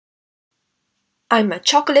I'm a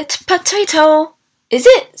chocolate potato. Is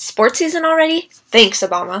it sports season already? Thanks,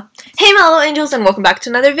 Obama. Hey, my little angels, and welcome back to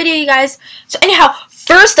another video, you guys. So anyhow,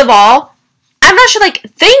 first of all, I'm not sure,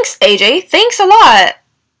 thanks, AJ. Thanks a lot.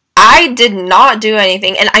 I did not do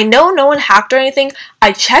anything, and I know no one hacked or anything.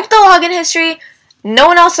 I checked the login history. No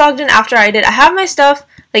one else logged in after I did. I have my stuff.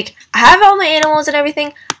 I have all my animals and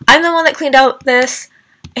everything. I'm the one that cleaned out this,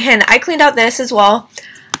 and I cleaned out this as well.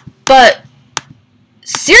 But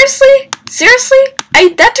seriously,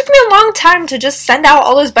 that took me a long time to just send out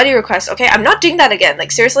all those buddy requests. Okay, I'm not doing that again.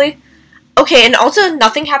 Seriously. Okay, and also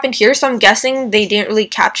nothing happened here, so I'm guessing they didn't really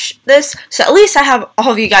catch this. So at least I have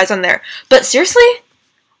all of you guys on there. But seriously,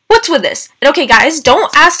 what's with this? And okay, guys,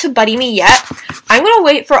 don't ask to buddy me yet. I'm gonna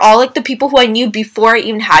wait for all the people who I knew before I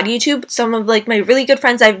even had YouTube. Some of my really good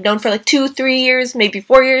friends I've known for 2, 3 years, maybe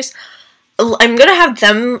 4 years. I'm gonna have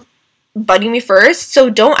them buddy me first. So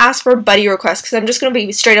don't ask for buddy requests because I'm just gonna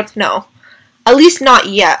be straight up no. At least not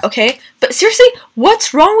yet, okay? But seriously,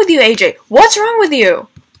 what's wrong with you, AJ? What's wrong with you?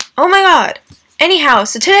 Oh my god. Anyhow,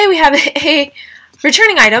 so today we have a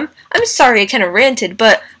returning item. I'm sorry I kind of ranted,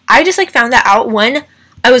 but I just found that out when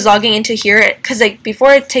I was logging into here, because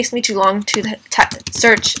before it takes me too long to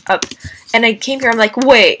search up, and I came here, I'm like,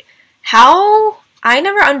 wait, how? I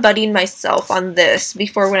never unbuddied myself on this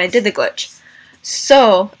before when I did the glitch.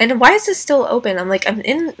 So, and why is this still open? I'm I'm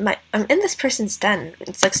in this person's den.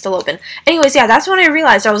 It's still open. Anyways, yeah, that's when I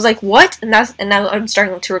realized. I was like, what? And now I'm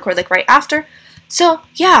starting to record right after. So,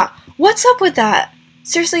 yeah, what's up with that?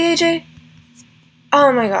 Seriously, AJ?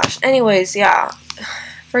 Oh my gosh. Anyways, yeah,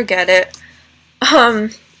 forget it.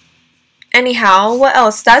 Anyhow, what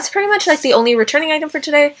else? That's pretty much the only returning item for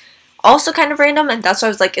today. Also kind of random, and that's why I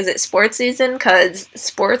was is it sports season? Because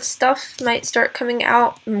sports stuff might start coming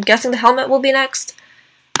out. I'm guessing the helmet will be next.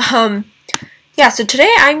 Yeah, so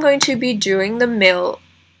today I'm going to be doing the mail.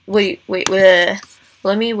 Wait.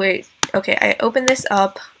 Let me wait. Okay, I open this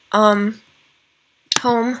up. Home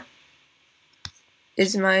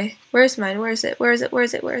is my, where's mine? Where is it?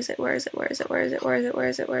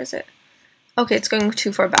 Okay, it's going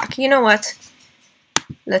too far back. You know what?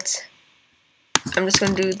 I'm just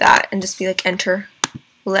going to do that and just be enter.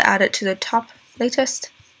 Will it add it to the top latest?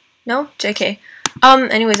 No? JK.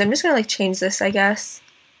 Anyways, I'm just going to change this, I guess.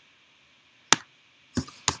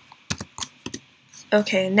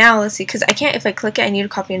 Okay, now let's see, because I can't, if I click it, I need to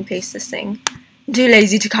copy and paste this thing. I'm too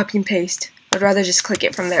lazy to copy and paste. I'd rather just click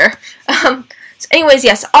it from there. So anyways,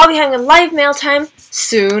 yes, I'll be having a live mail time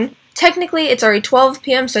soon. Technically, it's already 12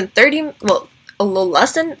 p.m., so in a little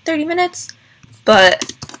less than 30 minutes.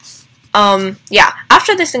 But yeah,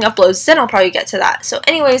 after this thing uploads, then I'll probably get to that. So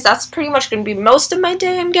anyways, that's pretty much going to be most of my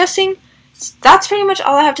day, I'm guessing. So that's pretty much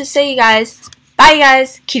all I have to say, you guys. Bye,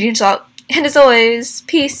 guys. QTAngel out. And as always,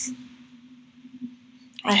 peace.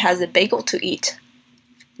 I has a bagel to eat.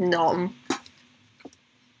 Nom.